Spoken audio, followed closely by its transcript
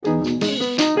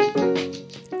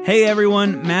Hey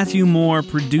everyone, Matthew Moore,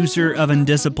 producer of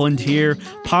Undisciplined here,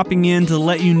 popping in to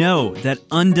let you know that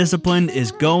Undisciplined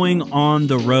is going on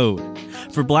the road.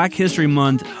 For Black History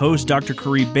Month, host Dr.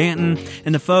 Caree Banton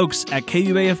and the folks at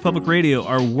KUAF Public Radio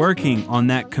are working on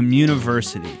that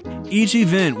communiversity. Each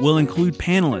event will include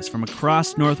panelists from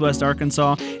across Northwest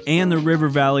Arkansas and the River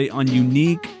Valley on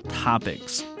unique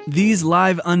topics. These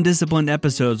live Undisciplined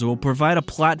episodes will provide a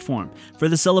platform for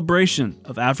the celebration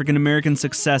of African American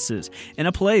successes and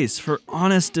a place for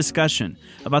honest discussion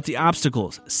about the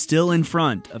obstacles still in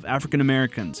front of African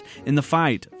Americans in the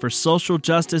fight for social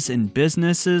justice in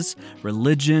businesses,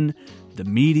 religion, the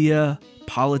media,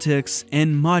 politics,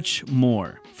 and much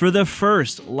more. For the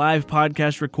first live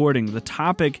podcast recording, the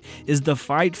topic is the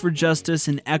fight for justice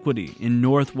and equity in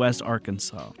Northwest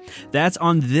Arkansas. That's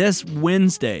on this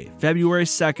Wednesday, February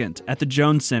 2nd, at the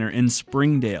Jones Center in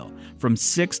Springdale from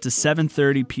 6 to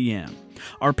 7:30 p.m.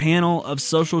 Our panel of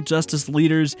social justice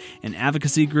leaders and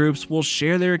advocacy groups will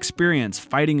share their experience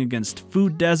fighting against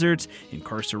food deserts,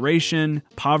 incarceration,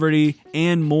 poverty,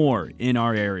 and more in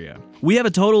our area. We have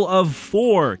a total of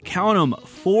four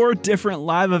different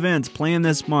live events planned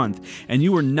this month, and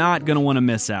you are not going to want to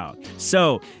miss out.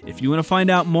 So, if you want to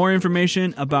find out more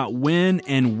information about when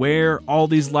and where all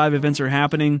these live events are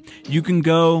happening, you can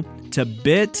go to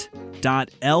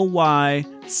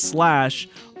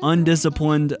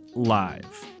bit.ly/Undisciplined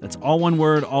Live. That's all one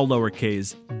word, all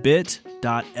lowercase,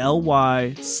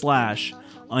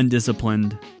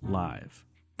 bit.ly/Undisciplined Live.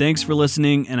 Thanks for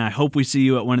listening, and I hope we see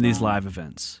you at one of these live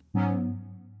events.